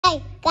Hey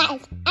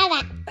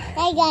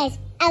guys,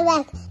 I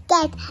will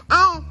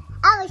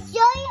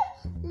show you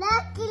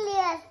Lucky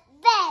Leah's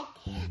bed.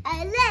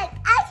 And look,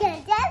 I can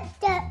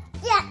just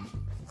yeah.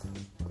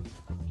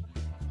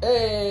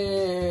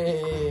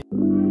 Hey.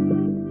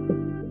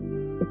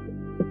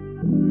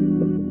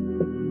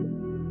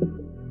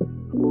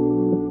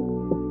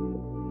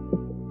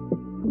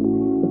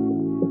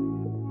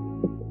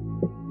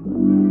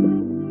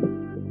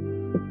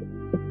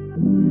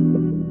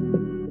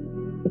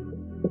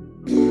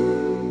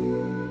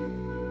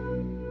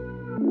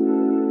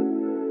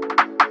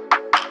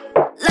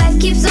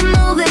 Keeps on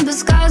moving, but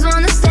scars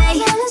wanna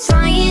stay.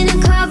 Trying to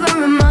cover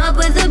them up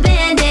with a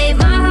band-aid.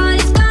 My heart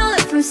is falling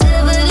from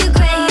silver to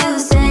gray. You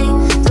say,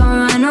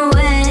 don't run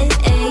away.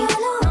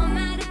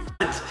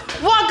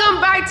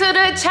 Welcome back to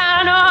the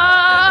channel.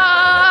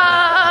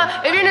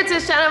 If you're new to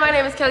this channel, my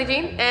name is Kelly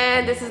Jean,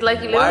 and this is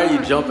Lucky Leah. Why are you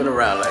jumping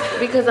around like that?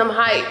 Because I'm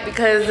hyped,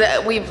 because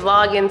we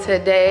vlogging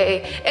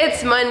today.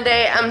 It's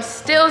Monday, I'm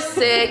still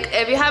sick.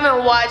 If you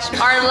haven't watched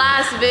our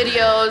last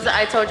videos,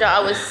 I told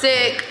y'all I was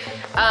sick.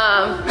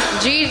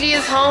 Gigi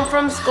is home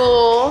from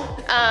school,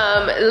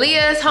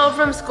 Leah is home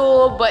from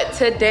school, but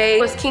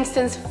today was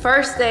Kingston's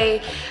first day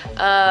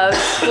of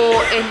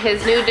school in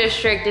his new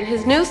district, in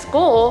his new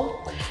school,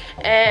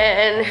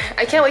 and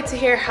I can't wait to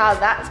hear how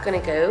that's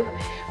gonna go,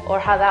 or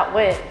how that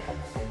went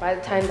by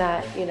the time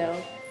that, you know,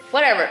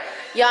 whatever.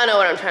 Y'all know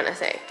what I'm trying to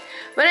say.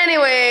 But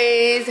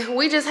anyways,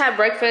 we just had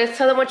breakfast.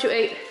 Tell them what you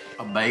ate.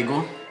 A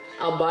bagel.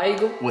 A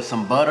bagel. With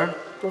some butter.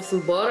 With some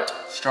butter.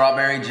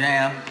 Strawberry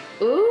jam.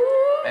 Ooh.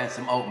 And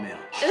some oatmeal.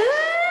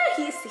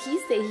 He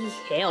said he's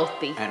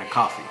healthy. And a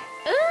coffee.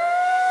 He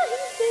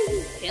said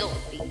he's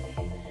healthy.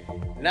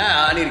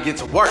 Now I need to get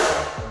to work.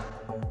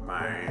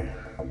 Man.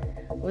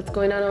 What's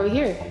going on over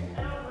here?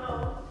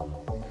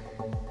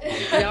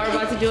 Y'all are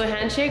about to do a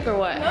handshake or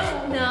what?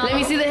 No. Let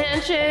me see the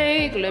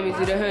handshake. Let me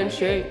see the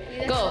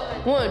handshake. Go.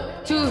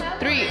 1, 2,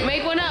 3.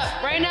 Make one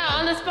up right now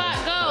on the spot.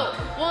 Go.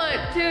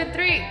 1, 2,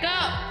 3. Go.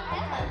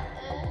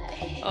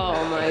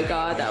 Oh my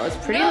God, that was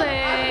pretty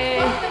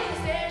lame.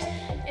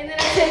 And then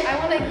I said, I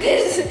went like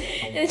this.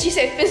 And then she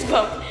said fist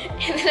bump.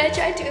 And then I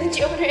tried to, and then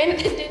she opened her hand and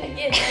then did it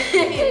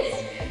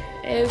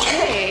again.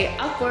 Okay,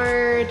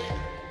 awkward.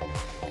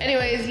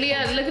 Anyways,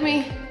 Leah, look at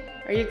me.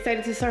 Are you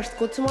excited to start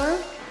school tomorrow?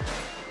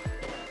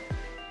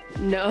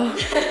 No.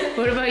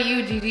 What about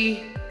you,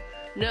 Gigi?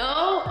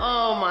 No?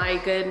 Oh my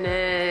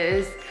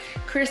goodness.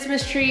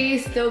 Christmas tree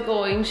still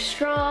going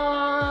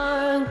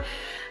strong.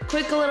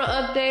 Quick little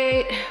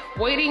update.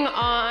 Waiting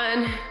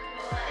on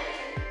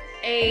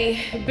a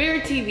bigger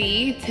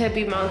TV to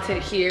be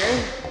mounted here.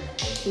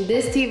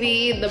 This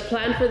TV, the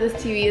plan for this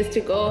TV is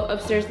to go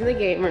upstairs in the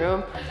game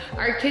room.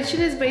 Our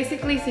kitchen is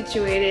basically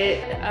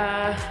situated.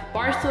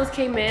 Bar stools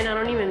came in. I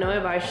don't even know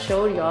if I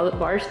showed y'all the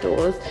bar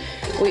stools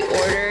we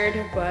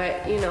ordered,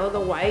 but you know, the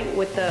white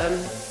with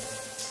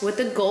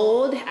the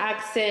gold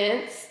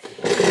accents.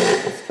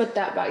 Let's put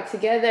that back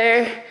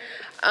together.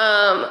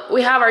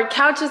 We have our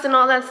couches and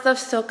all that stuff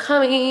still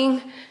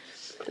coming.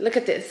 Look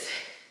at this.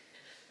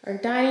 Our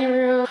dining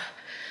room.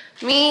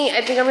 Me,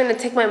 I think I'm gonna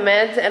take my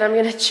meds and I'm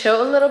gonna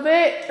chill a little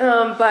bit,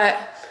 but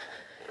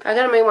I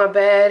gotta make my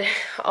bed,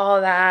 all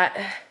that.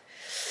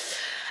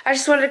 I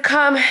just wanted to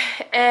come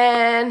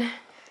and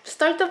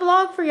start the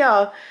vlog for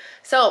y'all.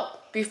 So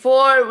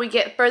before we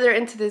get further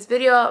into this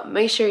video,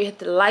 make sure you hit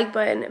the like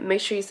button, make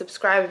sure you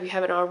subscribe if you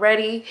haven't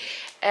already,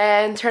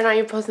 and turn on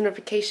your post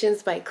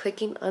notifications by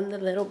clicking on the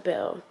little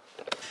bell.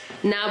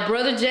 Now,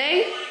 Brother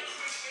Jay,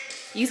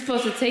 you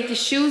supposed to take your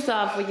shoes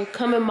off when you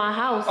come in my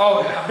house.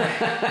 Oh,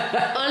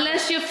 yeah.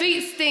 Unless your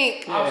feet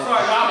stink. I'm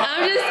sorry,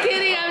 I'm just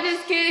kidding, I'm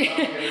just kidding.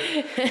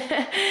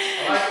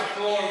 I like the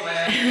floor,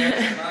 man.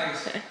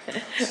 That's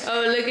nice.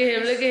 Oh, look at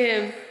him, look at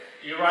him.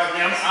 You're right,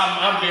 man.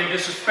 I'm being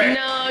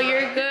disrespectful. No,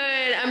 you're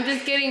good. I'm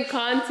just getting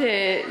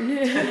content.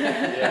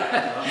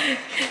 Yeah.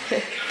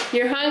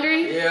 You're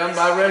hungry? Yeah, I'm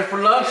about ready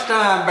for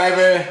lunchtime,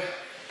 baby.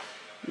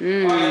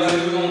 All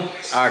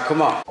right,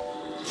 come on.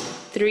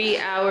 3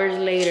 hours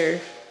later.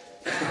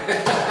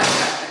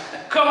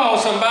 Come on,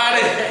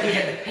 somebody.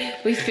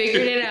 We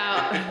figured it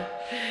out.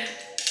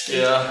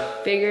 Yeah.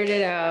 Figured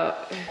it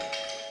out.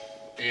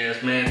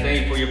 Yes, man.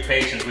 Thank you for your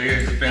patience.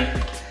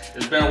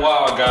 It's been a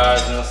while,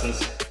 guys, you know,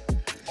 since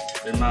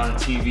been on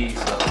TV,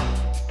 so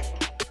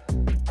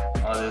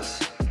all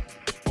this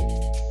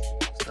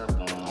stuff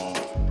going on.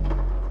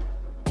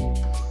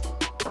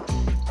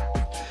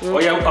 Oh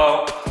yeah,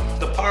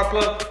 the power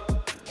plug.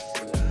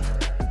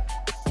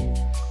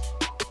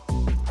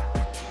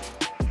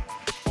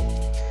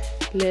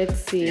 Let's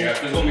see. Yeah,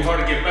 it's gonna be hard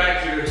to get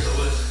back here, so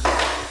let's.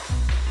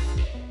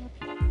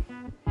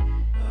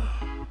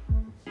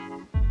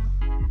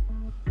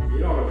 You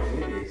don't really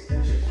need the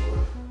extension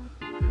cord.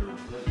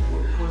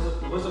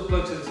 Where's the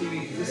plug to the TV?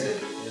 Is this it?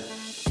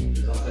 Yeah.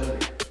 It's on there.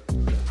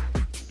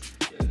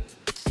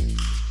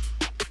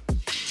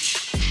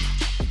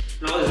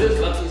 No, is this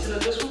lucky? Isn't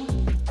it this one?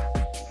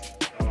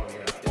 Oh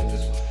yeah, it's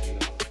this one.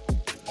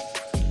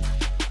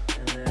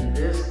 And then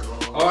this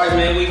goes. All right,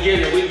 man, we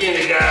getting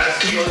it, guys.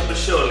 Slowly but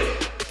surely. I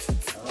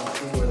don't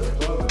see where the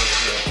plug is.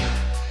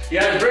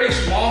 Yeah, it's very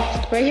small.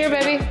 Right here,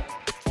 baby.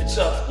 It's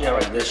up. Yeah,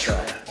 right this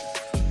side.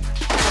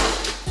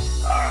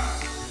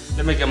 Alright.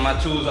 Let me get my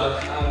tools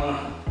out. I don't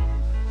wanna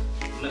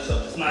mess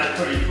up this nice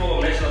pretty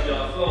floor, mess up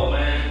y'all floor,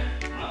 man.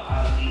 My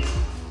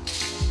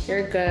apologies.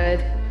 You're good.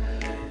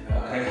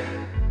 Okay.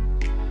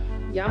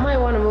 Y'all might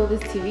want to move this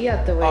TV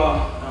out the way.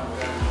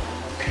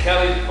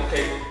 Kelly,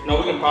 okay. No,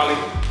 we can probably.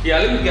 Yeah,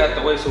 let me get out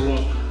the way so we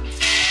won't.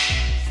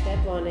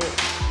 Step on it.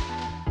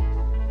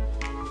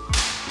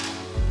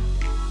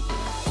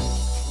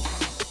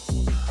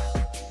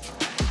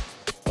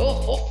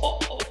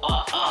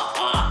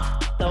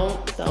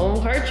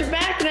 Don't hurt your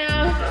back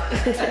now.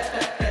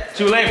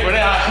 Too late for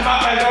that. My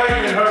back's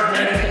already been hurt,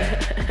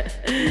 man.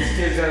 These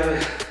kids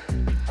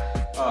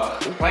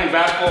are playing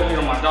basketball. You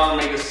know, my daughter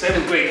made a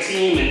 7th grade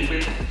team and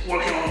been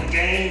working on the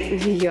game.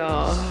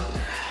 Y'all.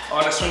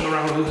 Oh, that swing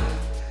around, Luke.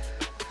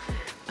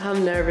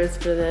 I'm nervous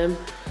for them.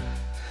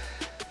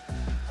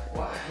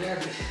 Wow,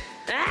 yeah.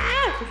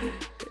 Ah!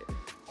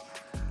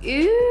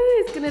 Ew,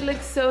 it's gonna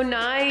look so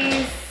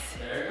nice.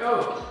 There you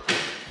go.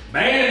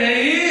 Man, there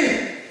it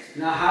is.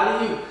 Now, how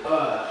do you,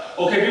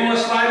 Okay, if you want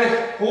to slide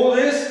it, pull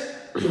this,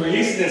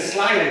 release it and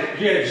slide it.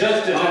 You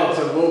adjust it. oh,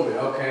 to move it,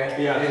 okay.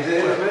 Yeah. Is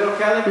it in the middle,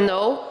 Kelly?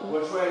 No,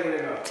 Which way did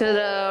it go? to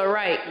the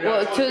right. Yeah,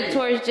 Well, okay.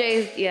 towards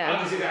Jay's, I yeah.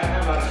 can see that I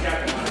have a lot of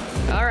captain on it.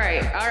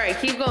 All right,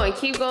 keep going,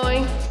 keep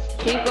going,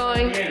 keep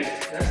going.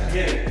 That's the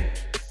beginning.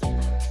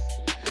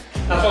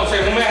 That's what I'm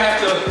saying. We may have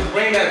to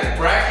bring that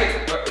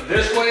bracket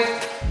this way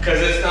because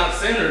it's not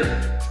centered.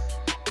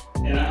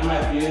 And I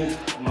might be in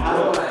my How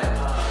road. do I,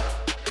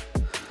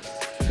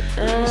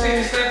 You see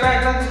me step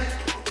back like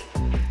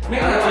this? Man,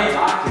 how do I like,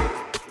 lock it?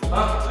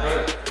 huh?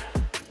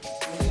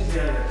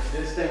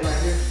 This thing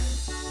right here?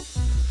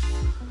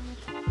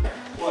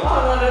 What? Oh,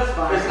 no, that's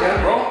fine. It's not,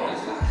 bro.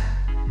 It's not.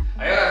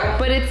 I got it.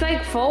 But it's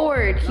like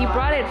forward. He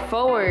brought it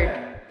forward.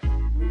 We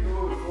can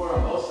move it forward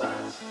on both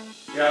sides.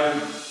 Yeah,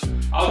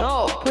 I'll,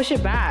 No, push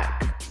it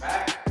back.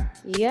 Back?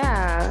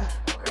 Yeah.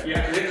 Okay.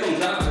 yeah, because it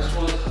comes out this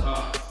one.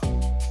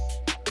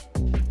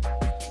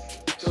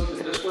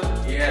 Tilted this way.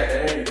 Yeah,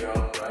 there you go.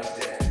 Right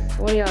there.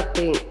 What do y'all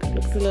think?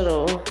 Looks a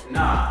little.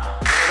 Nah.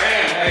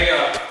 Bam, hey,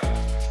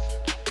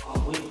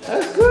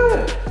 That's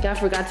good. Y'all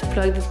forgot to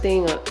plug the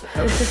thing up.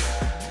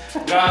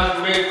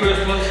 guys, Merry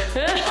Christmas.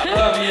 I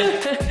love you.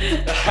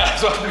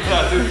 That's what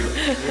I do.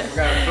 We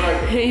gotta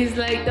plug it. He's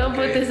like, don't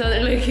put this on.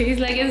 Look, he's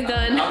like, it's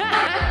done.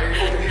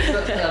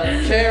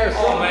 Chair or Oh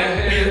something.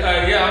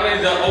 man, yeah, I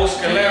made the old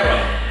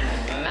Scalera.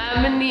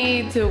 I'm gonna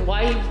need to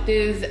wipe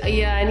this.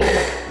 Yeah, I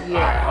need.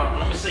 Yeah. Alright,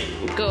 let me see.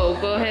 Go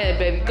ahead,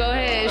 baby. Go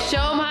ahead. Show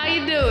them how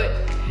you do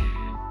it.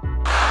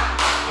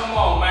 Come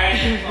on, man.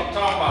 That's what I'm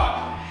talking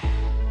about.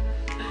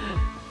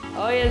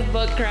 Oh, yes,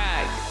 butt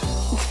crack.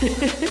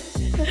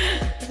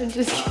 I'm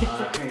just kidding.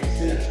 I can't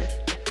see it.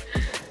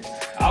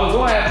 I was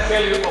going to have to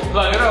tell you to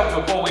plug it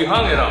up before we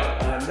hung it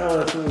up. I know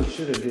that's what we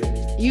should have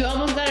did. You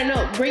almost got it.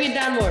 No, bring it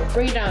down more.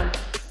 Bring it down.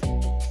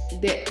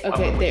 There.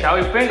 Okay, there. Show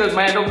your fingers,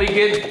 man. Don't be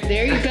getting.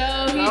 There you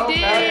go. He No,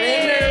 did got it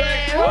in there.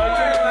 it. You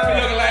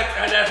looking like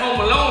that Home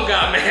Alone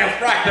guy,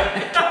 man. Right.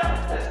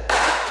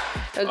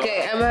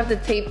 Okay, I'm gonna have to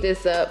tape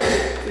this up.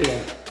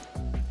 Yeah.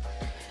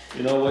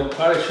 You know what?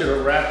 Probably should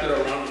have wrapped it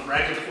around the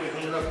bracket before we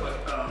hung it up, but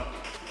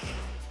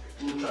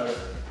we'll try to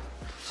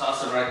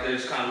toss it right there.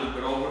 Just kind of loop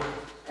it over.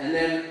 And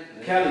then,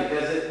 Kelly,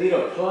 does it need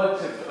a plug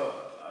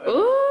to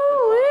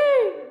Ooh,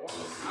 wee.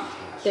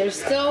 They're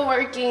still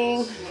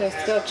working.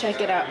 Let's go check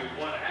it out.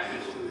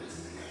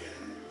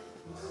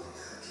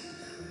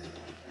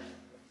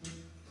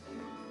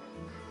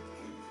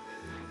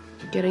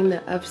 Getting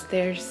the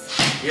upstairs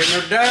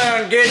Getting her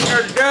done, getting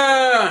her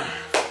done.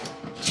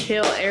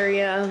 chill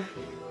area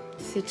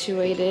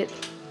situated.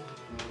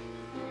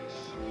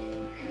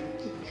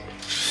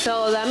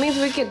 So that means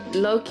we could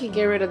low-key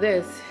get rid of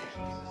this.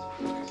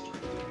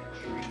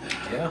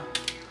 Yeah.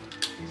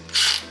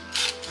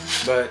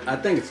 But I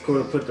think it's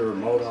cool to put the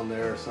remote on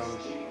there or something.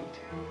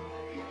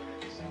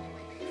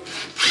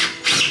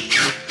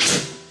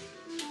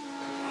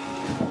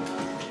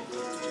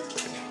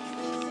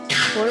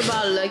 What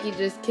about Lucky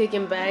just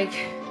kicking back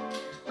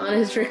on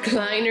his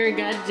recliner?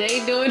 Got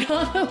Jay doing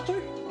all the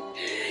work.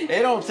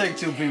 It don't take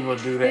two people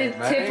to do that, It's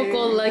man.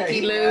 typical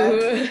Lucky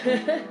Lou.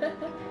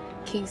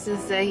 Kingston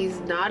said he's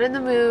not in the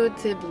mood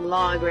to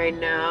vlog right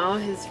now.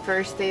 His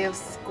first day of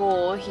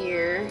school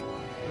here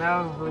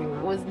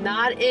was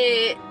not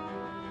it.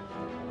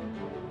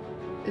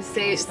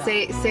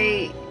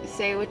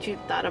 Say what you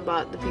thought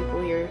about the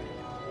people here.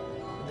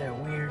 They're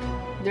weird.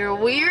 They're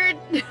weird?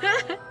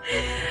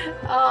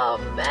 Oh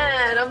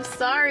man, I'm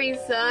sorry,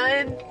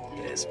 son.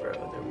 Yes, bro,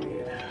 they're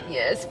weird.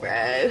 Yes,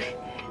 bro.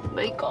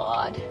 My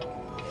God.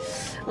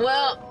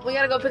 Well, we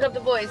gotta go pick up the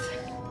boys.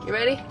 You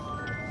ready?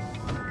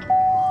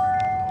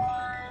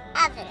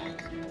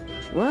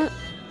 What?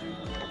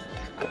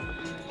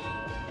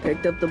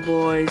 Picked up the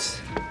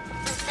boys.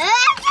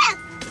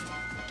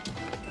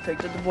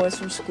 Picked up the boys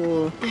from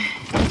school.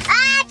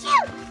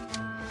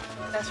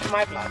 That's for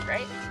my vlog,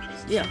 right?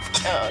 Yeah.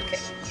 Oh, okay.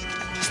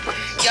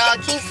 Y'all,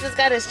 Kingston's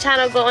got his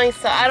channel going,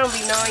 so I don't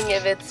be knowing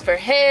if it's for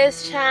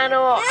his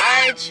channel,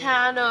 our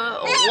channel,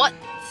 or what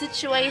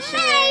situation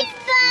is.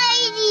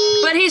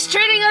 But he's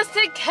treating us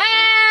to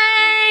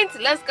Cane's.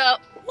 Let's go.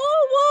 Woo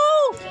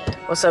woo.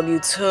 What's up,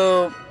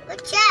 YouTube?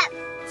 What's up?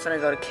 Finna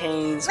go to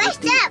Cane's. What's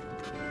up?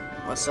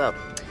 What's up?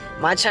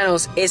 My channel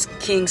is It's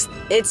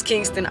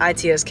Kingston,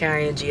 ITS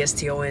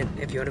GSTON,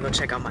 if you wanna go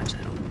check out my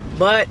channel.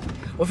 But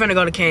we're finna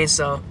go to Cane's,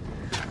 so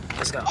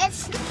let's go.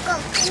 Let's go.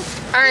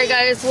 Alright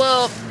guys,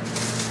 well,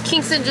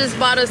 Kingston just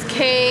bought us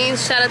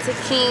Cane's. Shout out to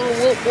King,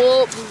 whoop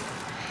whoop.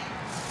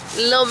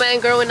 Little man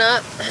growing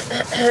up.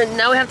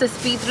 Now we have to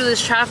speed through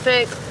this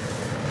traffic.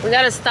 We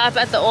gotta stop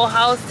at the old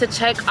house to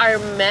check our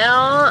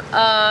mail.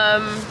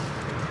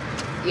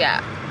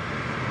 Yeah.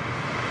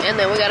 And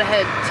then we gotta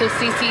head to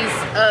Cece's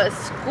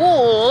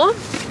school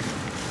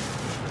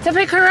to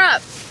pick her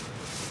up.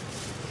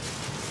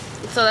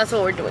 So that's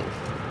what we're doing.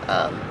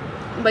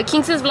 But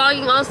Kingston's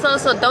vlogging also,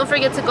 so don't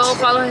forget to go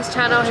follow his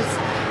channel. His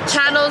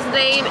channel's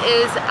name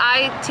is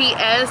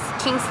ITS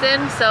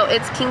Kingston, so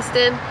it's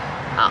Kingston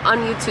on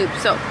YouTube.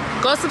 So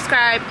go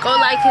subscribe, go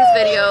like his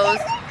videos,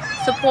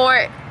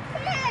 support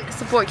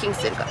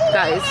Kingston,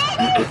 guys.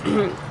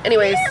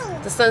 Anyways,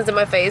 the sun's in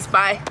my face.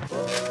 Bye.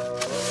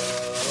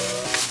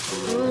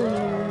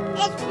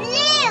 It's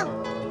blue.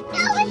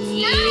 No, it's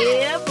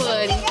Yeah,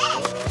 buddy.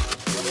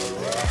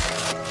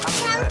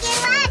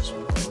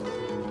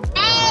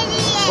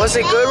 Was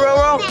it good,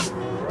 Roro?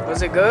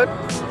 Was it good?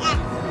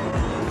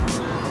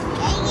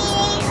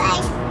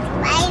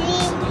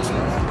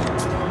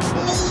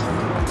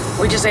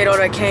 We just ate all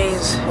that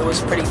Cane's. It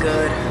was pretty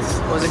good.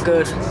 Was it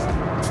good?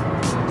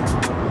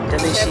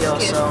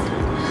 Delicioso.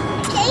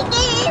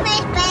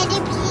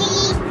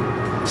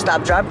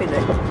 Stop dropping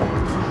it.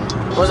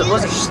 Was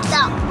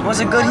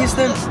it good,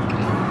 Houston?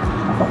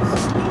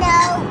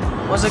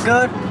 No. Was it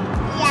good?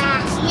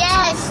 Yeah.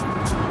 Yes.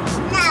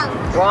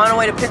 No. We're on our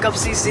way to pick up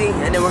Cece,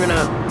 and then we're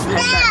gonna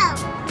head back.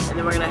 No. And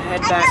then we're gonna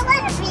head I back. don't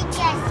want to pick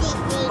up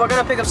Cece. We're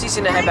gonna pick up Cece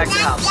and then head back to the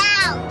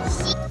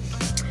house.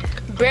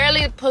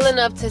 Barely pulling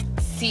up to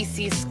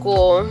Cece's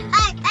school.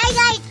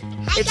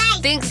 It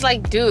stinks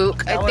like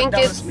Duke. I think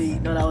that it's was me.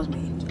 No, that was me.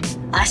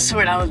 I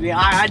swear that was me.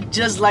 I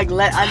just like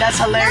that's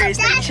hilarious.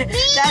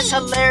 That's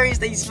hilarious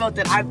that you smelled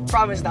it. I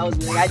promise that was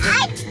me.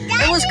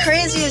 It was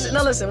crazy as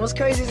listen. It was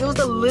crazy. It was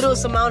the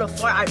littlest amount of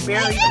fart. I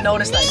barely even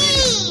noticed I did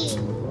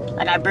it.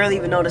 Like I barely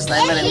even noticed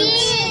I let it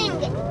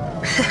loose.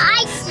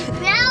 I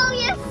smell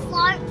your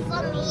fart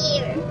from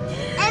here.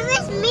 It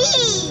was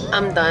me.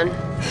 I'm done.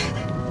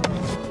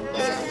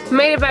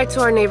 Made it back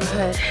to our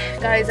neighborhood.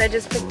 Guys, I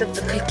just picked up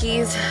the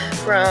cookies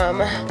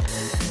from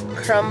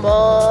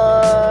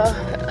Crumble.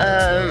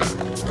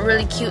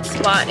 Really cute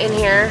spot in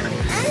here.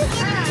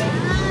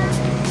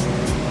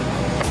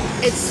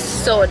 It's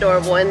so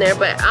adorable in there,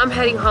 but I'm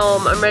heading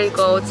home. I'm ready to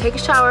go take a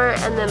shower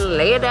and then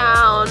lay it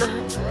down.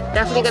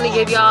 Definitely gonna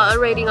give y'all a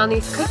rating on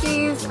these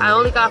cookies. I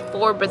only got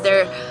 4, but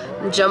they're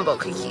jumbo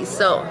cookies.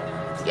 So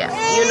yeah,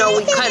 you know,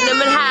 we cutting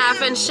them in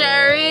half and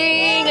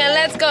sharing, and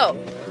let's go.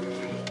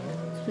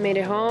 Made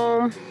it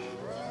home.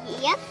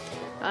 Yep.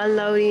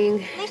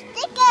 Unloading. We're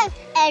stickers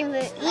and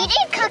we're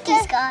eating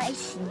cookies,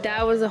 guys.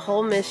 That was a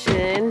whole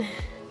mission.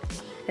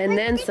 And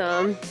then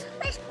some.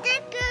 We're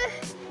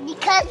stickers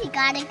because we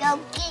gotta go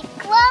get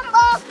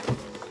Crumble.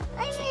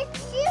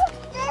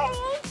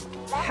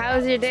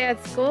 How's your day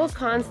at school,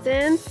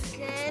 Constance?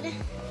 Good.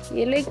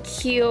 You look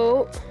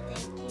cute.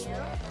 Thank you.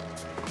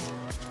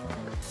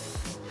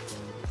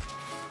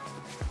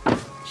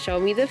 Show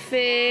me the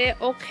fit.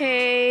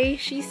 Okay,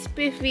 she's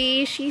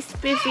spiffy. She's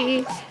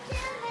spiffy.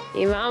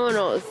 Y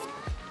vámonos.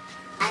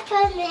 I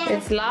come in.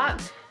 It's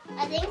locked.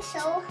 I think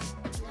so.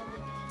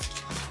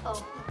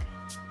 Oh.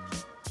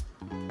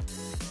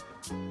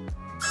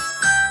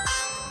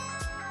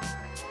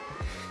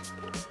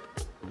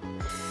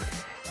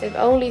 If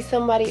only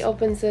somebody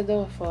opens the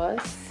door for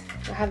us.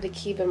 I have the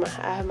key, but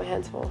I have my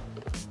hands full.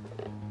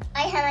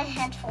 I have my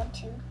hands full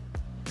too.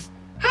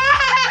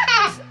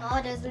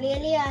 Oh, there's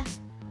Lilia.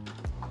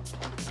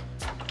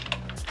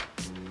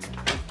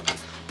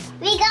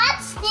 We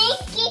got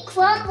Stinky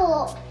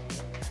Crumble.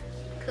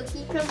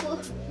 Cookie Crumble?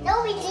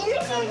 No, we didn't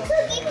get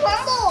Cookie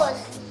Crumbles.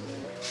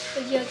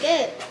 What did you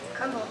get?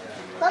 Crumble.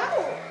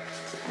 Crumble.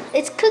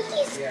 It's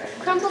cookies.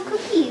 Crumble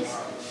cookies.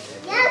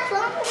 Yeah,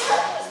 crumble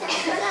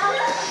cookies.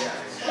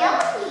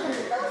 Yummy.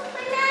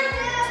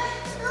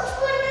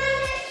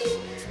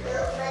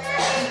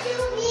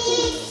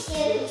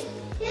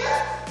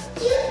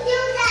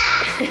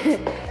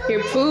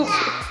 Your poop.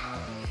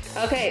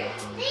 Okay,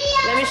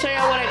 let me show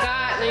y'all what I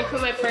got. Let me put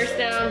my purse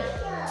down.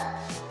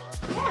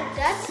 Yeah,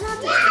 that's not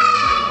the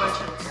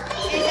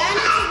Is that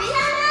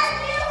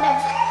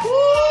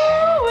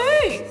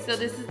Woo-wee. So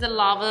this is the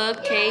lava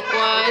cake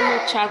one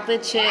with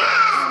chocolate chip.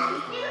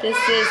 This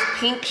is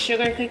pink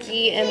sugar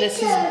cookie, and this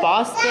is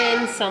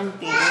Boston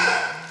something.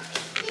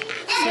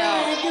 So,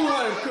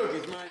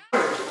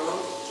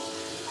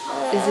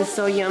 is this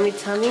so yummy,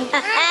 tummy?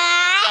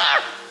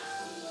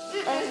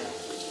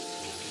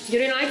 You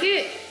didn't like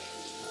it?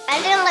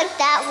 I didn't like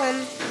that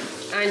one.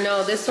 I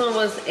know, this one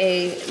was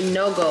a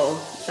no-go.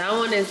 That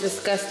one is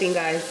disgusting,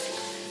 guys.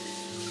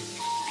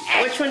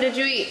 Which one did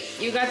you eat?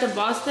 You got the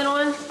Boston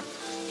one?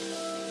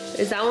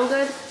 Is that one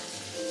good?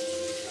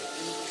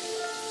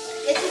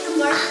 It's like a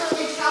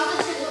marshmallow and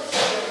chocolate chip.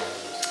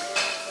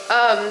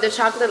 The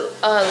chocolate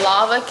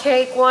lava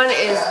cake one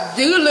is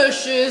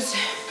delicious.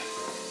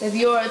 If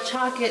you're a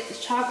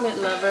chocolate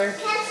lover,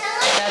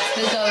 that's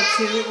the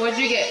go-to. What'd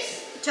you get?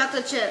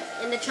 Chocolate chip,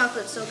 and the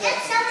chocolate's so good.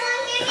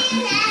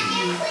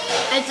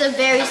 It's a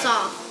very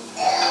soft.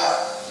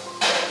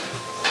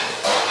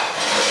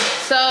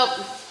 So,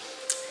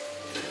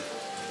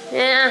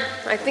 yeah,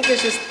 I think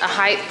it's just a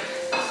hype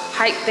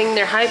thing.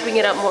 They're hyping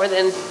it up more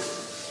than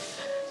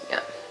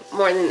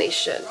they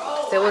should.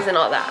 So it wasn't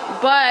all that,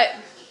 but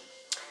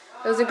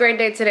it was a great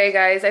day today,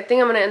 guys. I think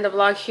I'm gonna end the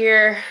vlog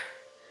here.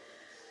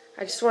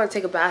 I just want to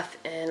take a bath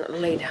and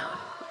lay down.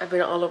 I've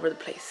been all over the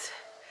place.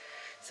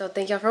 So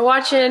thank y'all for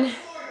watching.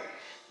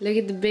 Look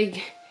at the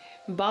big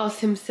boss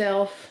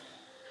himself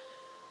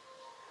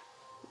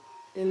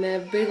in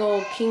that big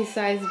old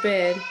king-size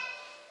bed.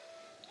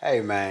 Hey,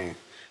 man.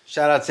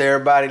 Shout out to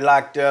everybody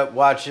locked up,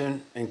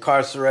 watching,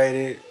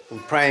 incarcerated. I'm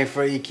praying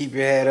for you. Keep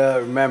your head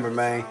up. Remember,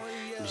 man,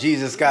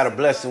 Jesus got a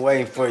blessing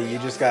waiting for you. You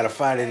just got to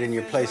find it in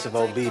your place of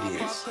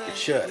obedience.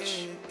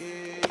 Church.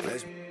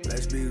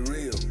 Let's be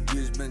real.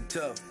 It's been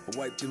tough.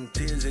 Wipe them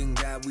tears in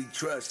God we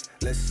trust.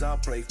 Let's all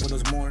pray for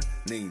those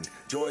mornings.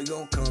 Joy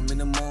gon' come in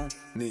the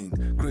morning.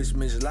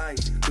 Christmas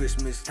lights,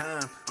 Christmas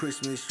time,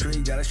 Christmas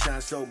tree gotta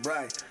shine so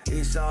bright.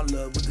 It's all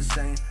love with the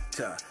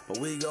Santa, but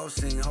we gon'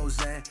 sing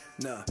Hosanna.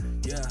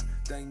 Yeah,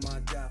 thank my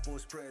God for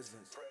his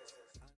presence.